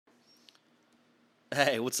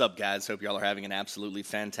Hey, what's up, guys? Hope y'all are having an absolutely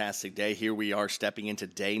fantastic day. Here we are stepping into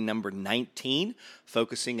day number 19,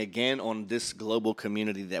 focusing again on this global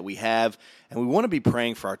community that we have. And we want to be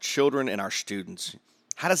praying for our children and our students.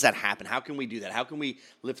 How does that happen? How can we do that? How can we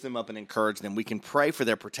lift them up and encourage them? We can pray for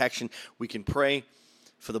their protection. We can pray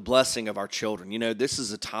for the blessing of our children. You know, this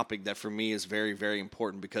is a topic that for me is very, very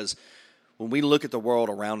important because when we look at the world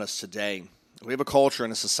around us today, we have a culture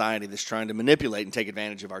and a society that's trying to manipulate and take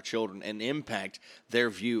advantage of our children and impact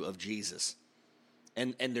their view of Jesus.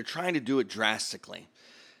 And they're trying to do it drastically.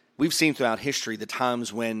 We've seen throughout history the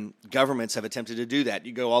times when governments have attempted to do that.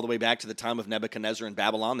 You go all the way back to the time of Nebuchadnezzar in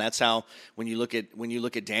Babylon. That's how, when you look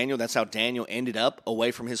at Daniel, that's how Daniel ended up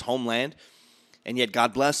away from his homeland. And yet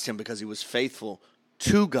God blessed him because he was faithful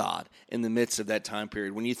to God in the midst of that time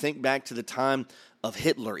period. When you think back to the time of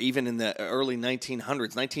Hitler, even in the early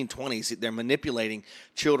 1900s, 1920s, they're manipulating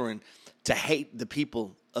children to hate the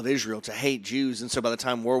people of Israel, to hate Jews. And so by the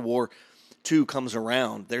time World War II comes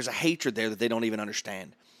around, there's a hatred there that they don't even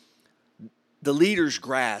understand. The leaders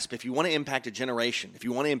grasp, if you want to impact a generation, if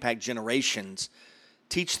you want to impact generations,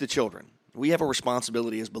 teach the children. We have a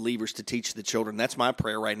responsibility as believers to teach the children. That's my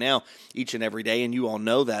prayer right now, each and every day, and you all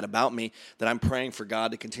know that about me, that I'm praying for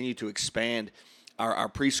God to continue to expand our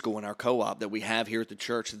preschool and our co-op that we have here at the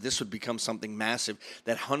church, that this would become something massive,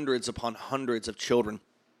 that hundreds upon hundreds of children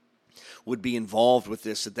would be involved with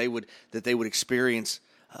this, that they would experience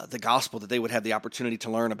the gospel, that they would have the opportunity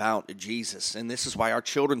to learn about Jesus. And this is why our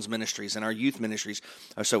children's ministries and our youth ministries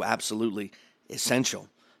are so absolutely essential.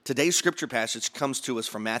 Today's scripture passage comes to us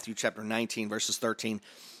from Matthew chapter 19, verses 13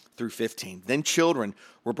 through 15. Then children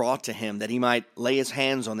were brought to him that he might lay his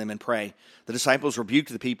hands on them and pray. The disciples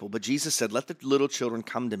rebuked the people, but Jesus said, "Let the little children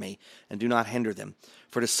come to me, and do not hinder them,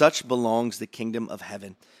 for to such belongs the kingdom of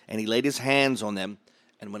heaven." And he laid his hands on them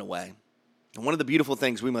and went away. And one of the beautiful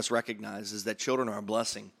things we must recognize is that children are a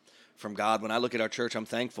blessing from God. When I look at our church, I'm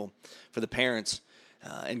thankful for the parents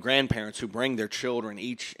and grandparents who bring their children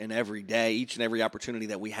each and every day, each and every opportunity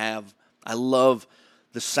that we have. I love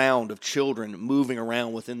the sound of children moving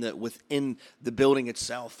around within the building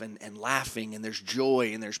itself and laughing, and there's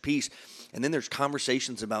joy and there's peace. And then there's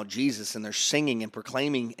conversations about Jesus, and they're singing and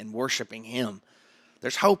proclaiming and worshiping him.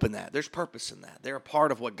 There's hope in that. There's purpose in that. They're a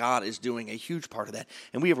part of what God is doing, a huge part of that.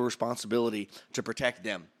 And we have a responsibility to protect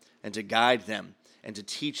them and to guide them and to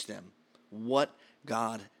teach them what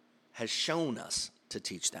God has shown us to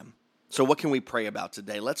teach them. So what can we pray about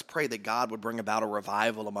today? Let's pray that God would bring about a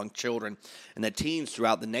revival among children and that teens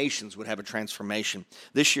throughout the nations would have a transformation.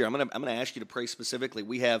 This year, I'm going to ask you to pray specifically.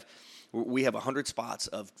 We have 100 spots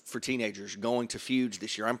for teenagers going to Fuge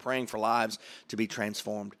this year. I'm praying for lives to be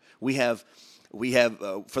transformed. We have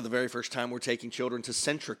for the very first time, we're taking children to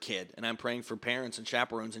Centra Kid, and I'm praying for parents and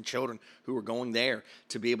chaperones and children who are going there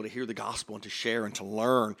to be able to hear the gospel and to share and to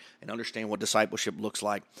learn and understand what discipleship looks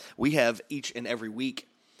like. We have each and every week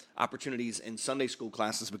opportunities in Sunday school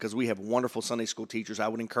classes because we have wonderful Sunday school teachers. I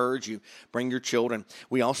would encourage you, bring your children.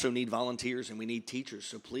 We also need volunteers and we need teachers,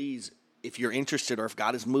 so please, if you're interested or if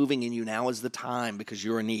God is moving in you, now is the time because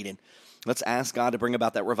you're needed. Let's ask God to bring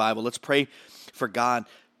about that revival. Let's pray for God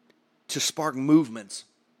to spark movements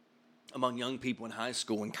among young people in high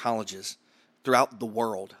school and colleges throughout the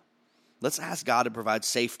world. Let's ask God to provide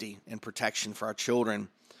safety and protection for our children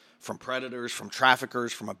from predators, from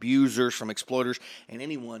traffickers, from abusers, from exploiters, and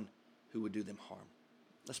anyone who would do them harm.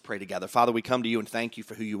 Let's pray together. Father, we come to you and thank you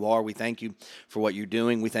for who you are. We thank you for what you're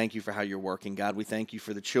doing. We thank you for how you're working. God, we thank you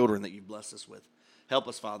for the children that you've blessed us with. Help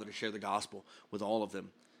us, Father, to share the gospel with all of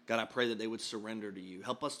them. God, I pray that they would surrender to you.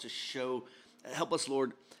 Help us,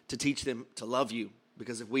 Lord, to teach them to love you,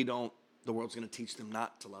 because if we don't, the world's going to teach them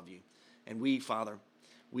not to love you. And we, Father,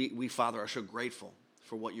 are so grateful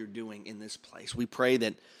for what you're doing in this place. We pray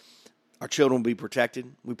that our children will be protected.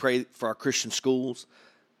 We pray for our Christian schools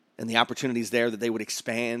and the opportunities there, that they would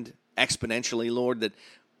expand exponentially, Lord, that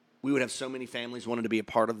we would have so many families wanting to be a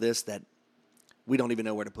part of this that we don't even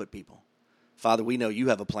know where to put people. Father, we know you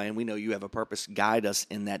have a plan. We know you have a purpose. Guide us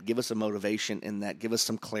in that. Give us a motivation in that. Give us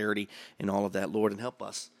some clarity in all of that, Lord, and help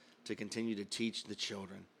us to continue to teach the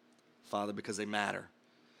children, Father, because they matter,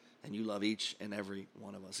 and you love each and every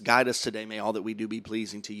one of us. Guide us today. May all that we do be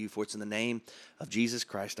pleasing to you, for it's in the name of Jesus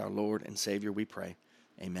Christ, our Lord and Savior, we pray.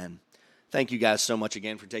 Amen. Thank you guys so much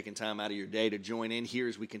again for taking time out of your day to join in here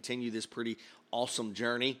as we continue this pretty awesome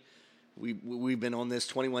journey. We've been on this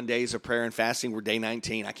 21 days of prayer and fasting. We're day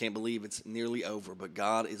 19. I can't believe it's nearly over, but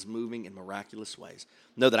God is moving in miraculous ways.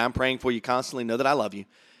 Know that I'm praying for you constantly. Know that I love you.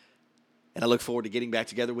 And I look forward to getting back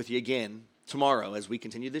together with you again tomorrow as we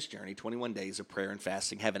continue this journey, 21 days of prayer and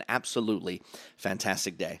fasting. Have an absolutely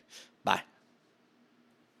fantastic day. Bye.